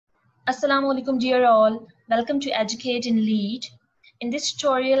Assalamu alaikum dear all. Welcome to Educate and Lead. In this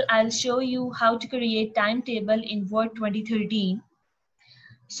tutorial, I'll show you how to create timetable in Word 2013.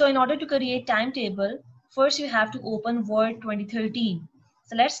 So in order to create timetable, first you have to open Word 2013.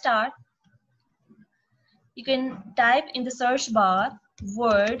 So let's start. You can type in the search bar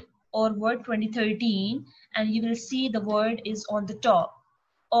Word or Word 2013 and you will see the word is on the top.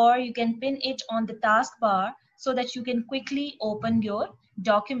 Or you can pin it on the taskbar so that you can quickly open your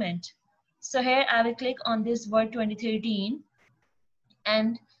document. So here I will click on this Word 2013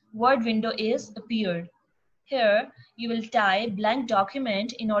 and Word window is appeared. Here you will type blank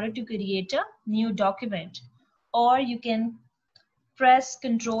document in order to create a new document. Or you can press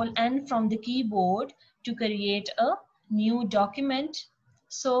Ctrl N from the keyboard to create a new document.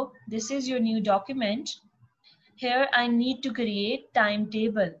 So this is your new document. Here I need to create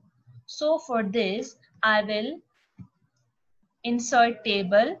timetable. So for this I will insert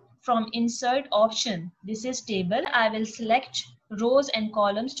table from insert option. This is table. I will select rows and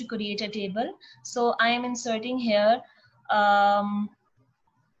columns to create a table. So I am inserting here 10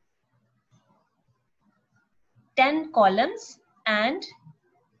 columns and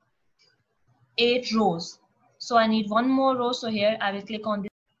 8 rows. So I need one more row. So here I will click on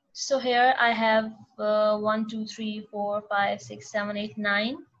this. So here I have 1, 2, 3, 4, 5, 6, 7, 8,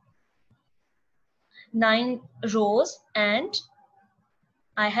 9 rows and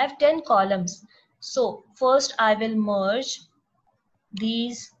I have 10 columns. So first I will merge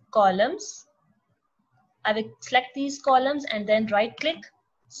these columns. I will select these columns and then right click,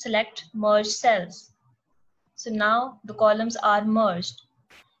 select merge cells. So now the columns are merged.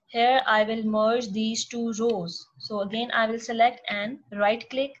 Here I will merge these 2 rows. So again I will select and right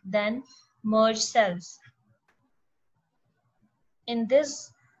click, then merge cells. In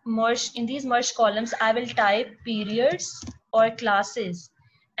these merged columns I will type periods or classes.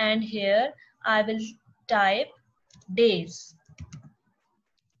 And here I will type days.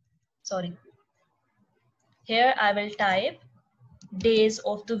 Here I will type days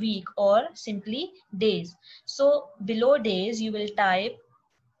of the week or simply days. So below days you will type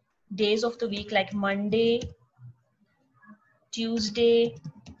days of the week like Monday, Tuesday,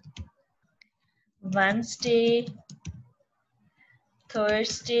 Wednesday,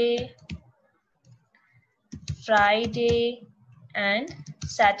 Thursday, Friday and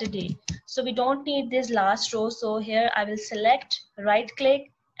Saturday. So we don't need this last row. So here I will select, right click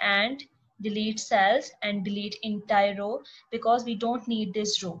and delete cells and delete entire row because we don't need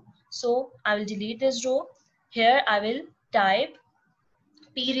this row. So I will delete this row. Here I will type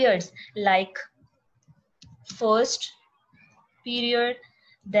periods like first period,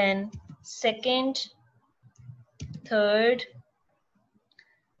 then second, third,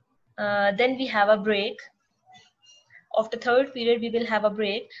 then we have a break. After third period we will have a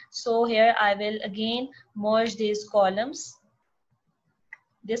break. So here I will again merge these columns,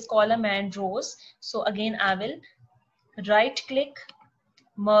 this column and rows. So again I will right click,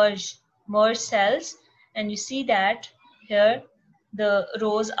 merge cells, and you see that here the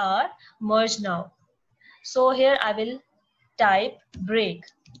rows are merged now. So here I will type break.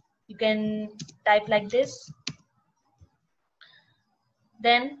 You can type like this.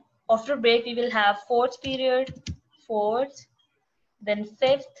 Then after break we will have fourth period, fourth, then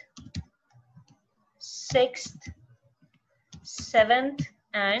fifth, sixth, seventh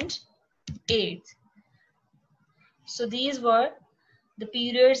and eighth. So these were the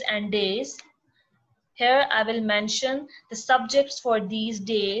periods and days. Here I will mention the subjects for these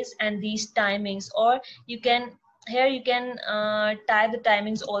days and these timings, or you can type the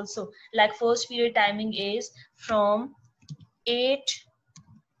timings also. Like first period timing is from 8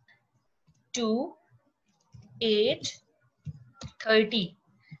 to 8:30.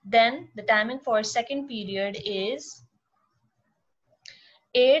 Then the timing for second period is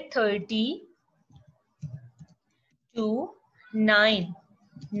 8:30 to 9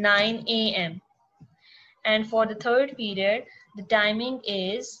 a.m. And for the third period, the timing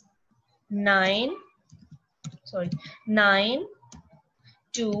is 9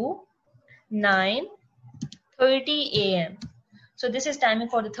 to 9:30 a.m. So this is timing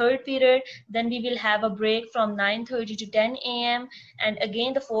for the third period. Then we will have a break from 9:30 to 10 a.m. And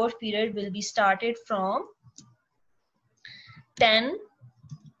again the fourth period will be started from 10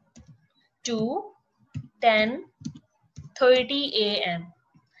 to 10:30 a.m.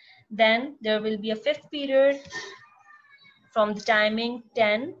 Then there will be a fifth period from the timing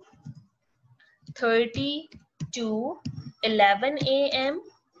 10:30 to 11 a.m.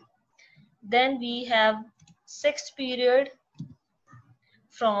 Then we have sixth period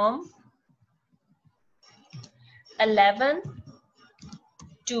from 11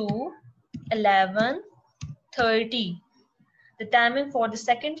 to 11:30. The timing for the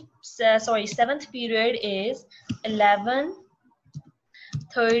seventh period is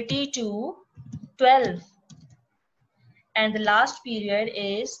 11:30 to 12, and the last period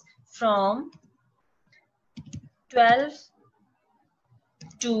is from 12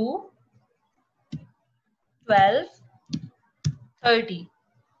 to 12:30.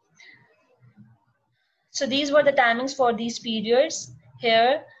 So these were the timings for these periods.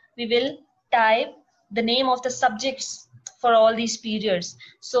 Here we will type the name of the subjects for all these periods.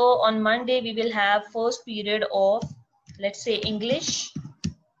 So on Monday we will have first period of, let's say, English,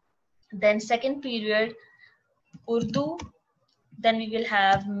 then second period Urdu, then we will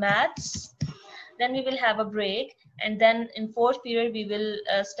have maths, then we will have a break, and then in fourth period we will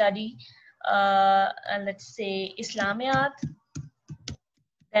study let's say Islamiyat,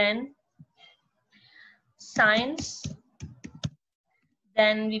 then science,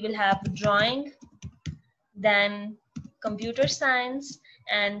 then we will have drawing, then computer science,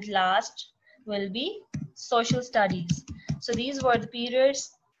 and last will be social studies. So these were the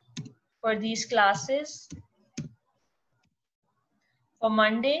periods for these classes for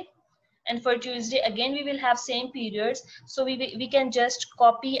Monday. And for Tuesday again we will have same periods, so we can just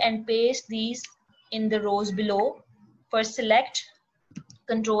copy and paste these in the rows below. First select,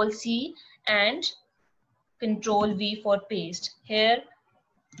 Control C and Control V for paste. Here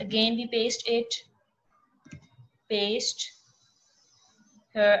again we paste it, paste.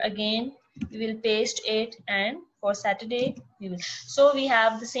 Here again we will paste it, and for Saturday we will. So we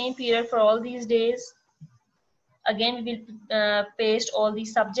have the same period for all these days. Again we will paste all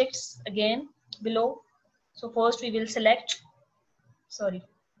these subjects again below. So first we will select, so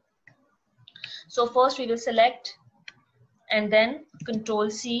first we will select and then Control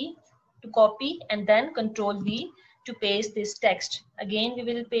C to copy, and then Control V to paste this text. Again we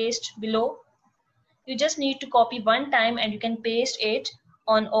will paste below. You just need to copy one time and you can paste it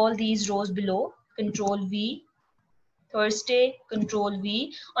on all these rows below. Control V. Thursday, Control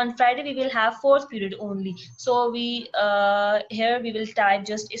V. On Friday we will have fourth period only. So we here we will type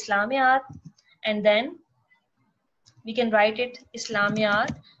just Islamiyat, and then we can write it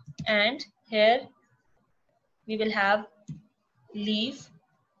Islamiyat, and here we will have leave.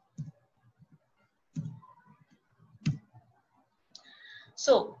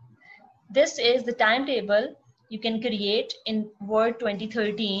 So this is the timetable you can create in Word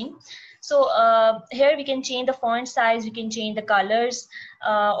 2013. So here we can change the font size, we can change the colors,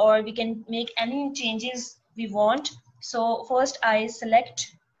 or we can make any changes we want. So first I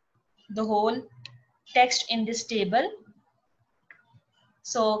select the whole text in this table.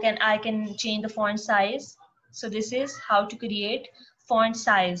 So I can change the font size. So this is how to create font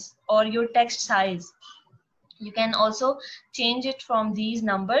size or your text size. You can also change it from these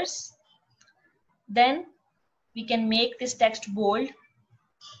numbers. Then we can make this text bold,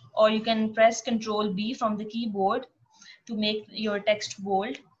 or you can press Control B from the keyboard to make your text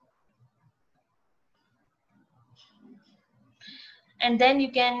bold. And then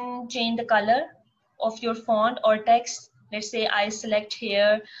you can change the color of your font or text. Let's say I select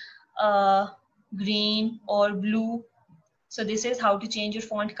here green or blue. So this is how to change your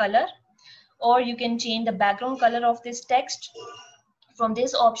font color. Or you can change the background color of this text. From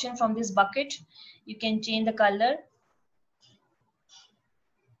this option, from this bucket, you can change the color.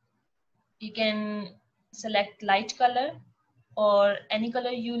 You can select light color or any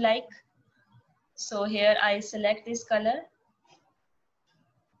color you like. So here I select this color.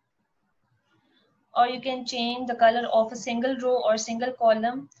 Or you can change the color of a single row or single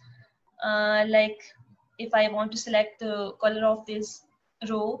column. Like if I want to select the color of this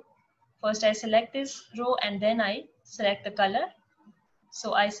row, first I select this row and then I select the color.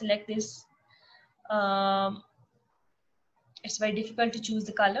 So I select this. It's very difficult to choose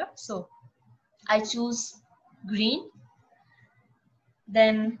the color. So I choose green.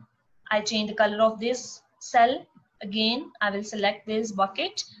 Then I change the color of this cell. Again, I will select this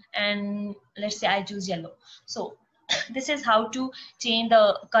bucket and let's say I choose yellow. So this is how to change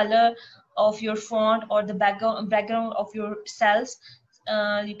the color of your font or the background of your cells.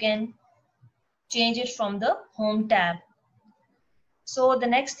 You can change it from the Home tab. So the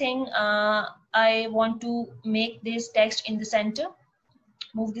next thing, I want to make this text in the center.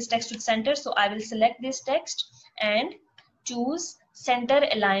 Move this text to the center. So I will select this text and choose center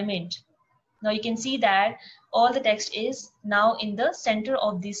alignment. Now you can see that all the text is now in the center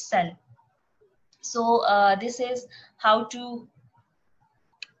of this cell. So this is how to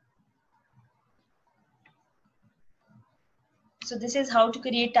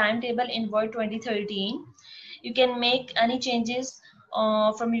create timetable in Word 2013. You can make any changes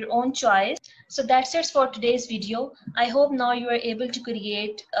from your own choice. So that's it for today's video. I hope now you are able to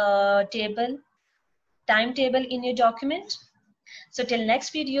create a timetable in your document. So till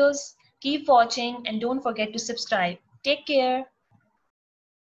next videos, keep watching and don't forget to subscribe. Take care.